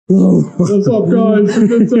What's up, guys? In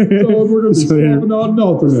this episode, we're going to be swapping out an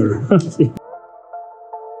alternator.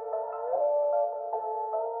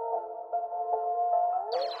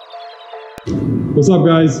 What's up,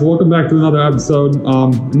 guys? Welcome back to another episode.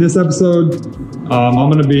 In this episode,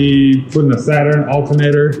 I'm going to be putting a Saturn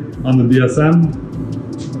alternator on the DSM.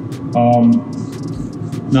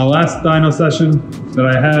 Now, last dyno session that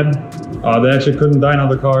I had, they actually couldn't dyno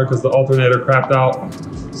the car because the alternator crapped out.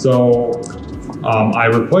 So I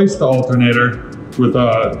replaced the alternator with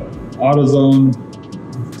a AutoZone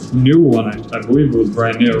new one. I believe it was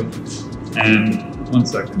brand new. And one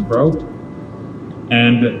second, bro.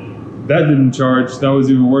 And that didn't charge. That was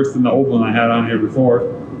even worse than the old one I had on here before.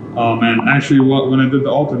 And actually, when I did the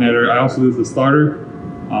alternator, I also did the starter,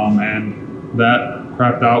 and that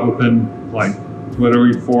crapped out within like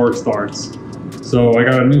literally 4 starts. So I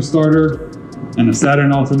got a new starter and a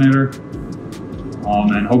Saturn alternator,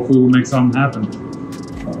 and hopefully we'll make something happen.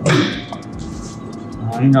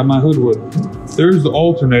 I ain't got my hood with. There's the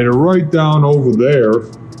alternator right down over there.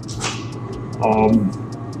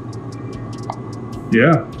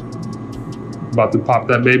 Yeah. About to pop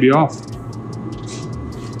that baby off.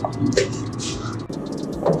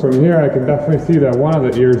 From here I can definitely see that one of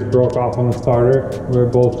the ears broke off on the starter where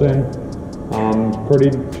it bolts in.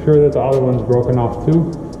 Pretty sure that the other one's broken off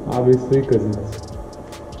too, obviously, because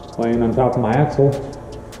it's laying on top of my axle.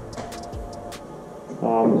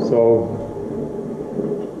 So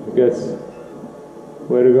I guess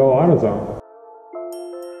way to go, AutoZone.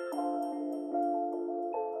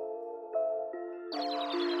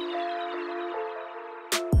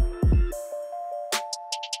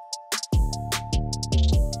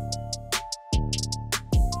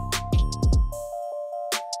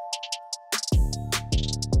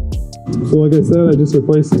 So like I said, I just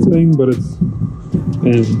replaced this thing, but it's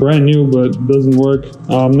brand new, but it doesn't work.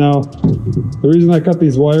 Now, the reason I cut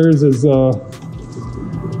these wires is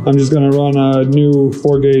I'm just gonna run a new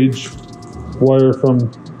 4-gauge wire from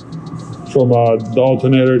the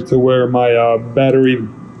alternator to where my battery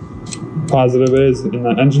positive is in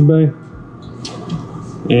the engine bay.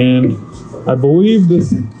 And I believe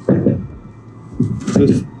this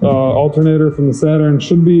alternator from the Saturn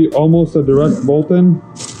should be almost a direct bolt-in.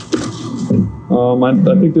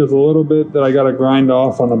 I think there's a little bit that I gotta grind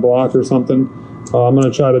off on the block or something. I'm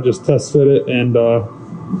gonna try to just test fit it and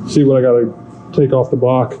see what I gotta take off the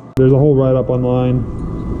block. There's a whole write-up online,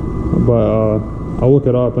 but I'll look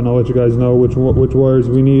it up and I'll let you guys know which wires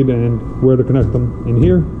we need and where to connect them in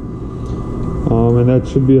here. And that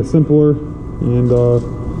should be a simpler and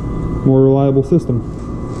more reliable system.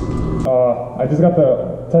 I just got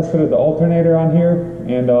the test fitted the alternator on here,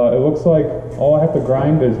 and it looks like all I have to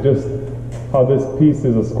grind is just how this piece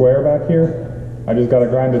is a square back here. I just gotta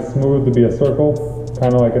grind it smooth to be a circle,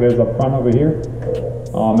 kind of like it is up front over here.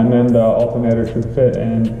 And then the alternator should fit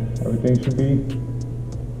and everything should be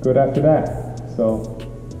good after that. So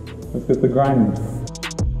let's get the grinding.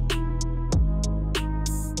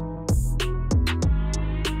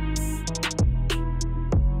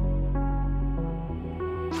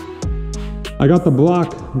 I got the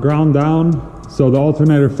block ground down, so the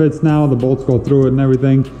alternator fits now, the bolts go through it and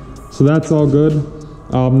everything. So that's all good.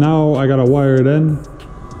 Now I gotta wire it in.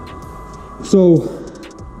 So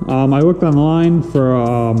I looked online for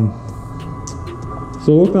a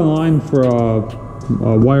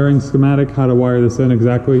wiring schematic, how to wire this in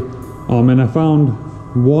exactly. And I found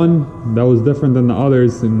one that was different than the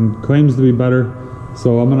others and claims to be better.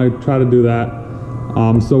 So I'm gonna try to do that.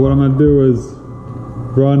 So what I'm gonna do is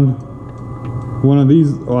run one of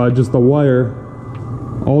these, just a wire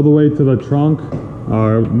all the way to the trunk,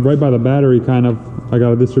 right by the battery kind of. I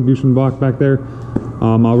got a distribution block back there.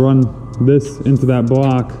 I'll run this into that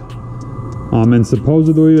block, and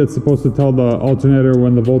supposedly it's supposed to tell the alternator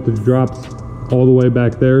when the voltage drops all the way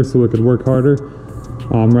back there so it could work harder,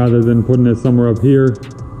 rather than putting it somewhere up here,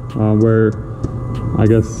 where I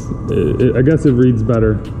guess it reads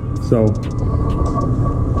better. So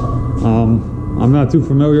I'm not too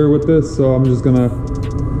familiar with this, so I'm just gonna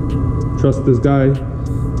trust this guy.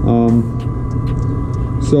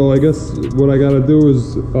 So I guess what I gotta do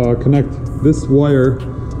is connect this wire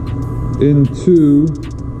into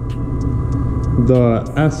the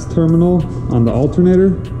S terminal on the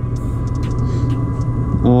alternator,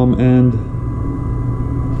 and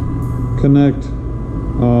connect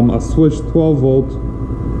a switch 12 volt,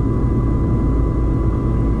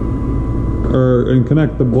 and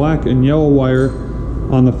connect the black and yellow wire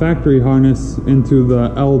on the factory harness into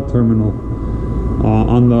the L terminal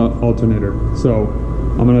on the alternator. So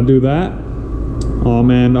I'm gonna do that,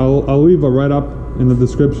 and I'll leave a write-up in the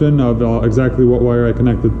description of exactly what wire I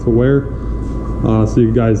connected to where. so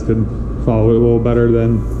you guys can follow it a little better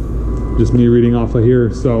than just me reading off of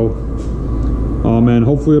here. So and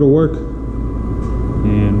hopefully it'll work,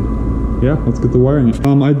 and yeah, let's get to wiring it.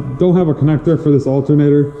 I don't have a connector for this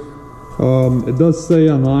alternator. It does say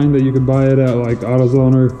online that you can buy it at like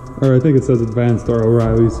AutoZone, or I think it says Advanced or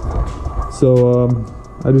O'Reilly's. So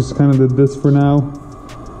I just kind of did this for now.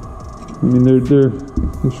 I mean, they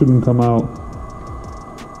shouldn't come out,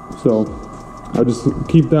 so I'll just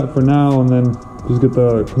keep that for now and then just get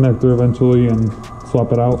the connector eventually and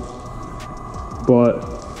swap it out. But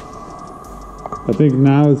I think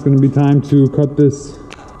now it's going to be time to cut this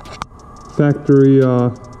factory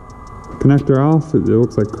connector off. It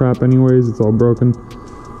looks like crap anyways, it's all broken.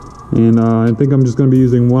 And I think I'm just going to be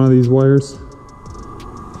using one of these wires.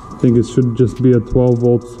 I think it should just be a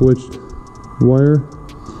 12-volt switched wire.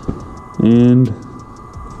 And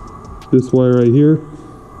this wire right here,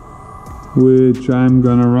 which I'm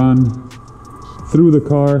gonna run through the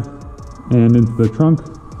car and into the trunk.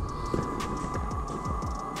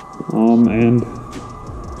 And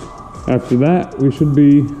after that, we should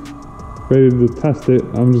be ready to test it.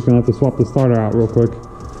 I'm just gonna have to swap the starter out real quick.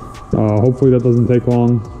 Hopefully that doesn't take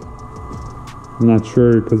long. I'm not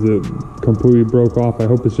sure because it completely broke off. I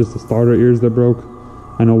hope it's just the starter ears that broke.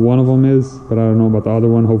 I know one of them is, but I don't know about the other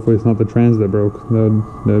one. Hopefully it's not the trans that broke. That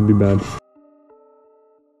would be bad.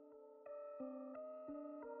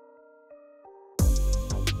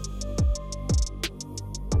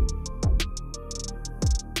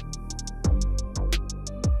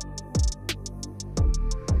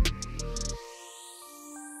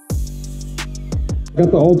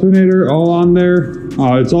 Got the alternator all on there.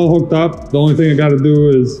 It's all hooked up. The only thing I got to do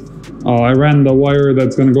is I ran the wire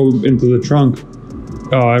that's going to go into the trunk.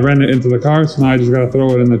 I ran it into the car, so now I just got to throw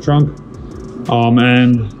it in the trunk.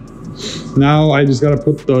 And now I just got to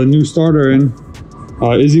put the new starter in.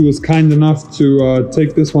 Izzy was kind enough to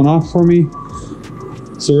take this one off for me.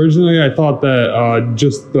 So originally I thought that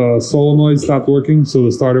just the solenoid stopped working, so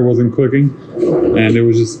the starter wasn't clicking and it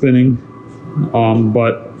was just spinning.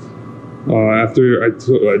 But after I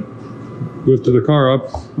lifted the car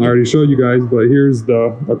up, I already showed you guys, but here's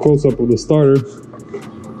a close-up of the starter.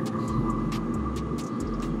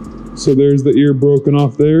 So there's the ear broken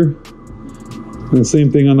off there, and the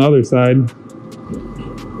same thing on the other side.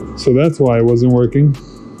 So that's why it wasn't working.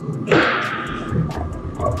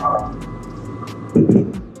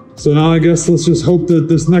 So now I guess let's just hope that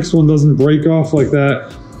this next one doesn't break off like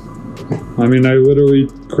that. I mean, I literally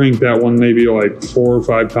cranked that one maybe like 4 or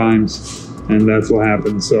 5 times, and that's what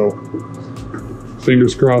happened. So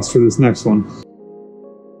fingers crossed for this next one.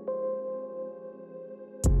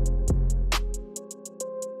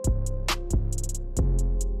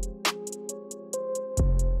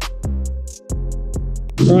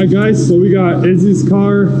 All right, guys, so we got Izzy's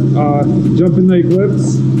car jumping the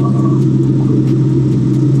Eclipse.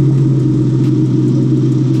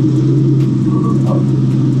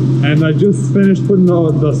 And I just finished putting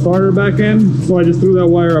the starter back in, so I just threw that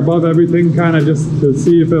wire above everything, kind of just to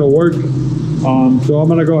see if it'll work. So I'm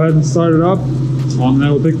gonna go ahead and start it up, and then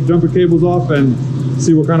we'll take the jumper cables off and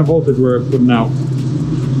see what kind of voltage we're putting out.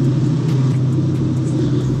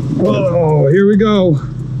 Oh, here we go.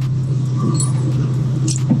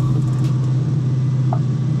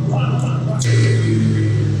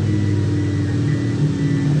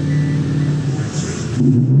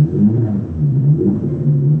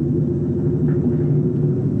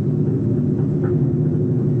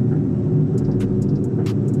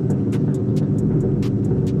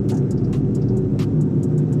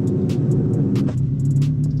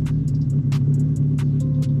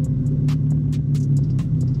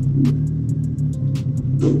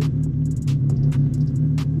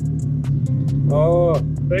 Oh,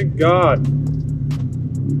 thank God.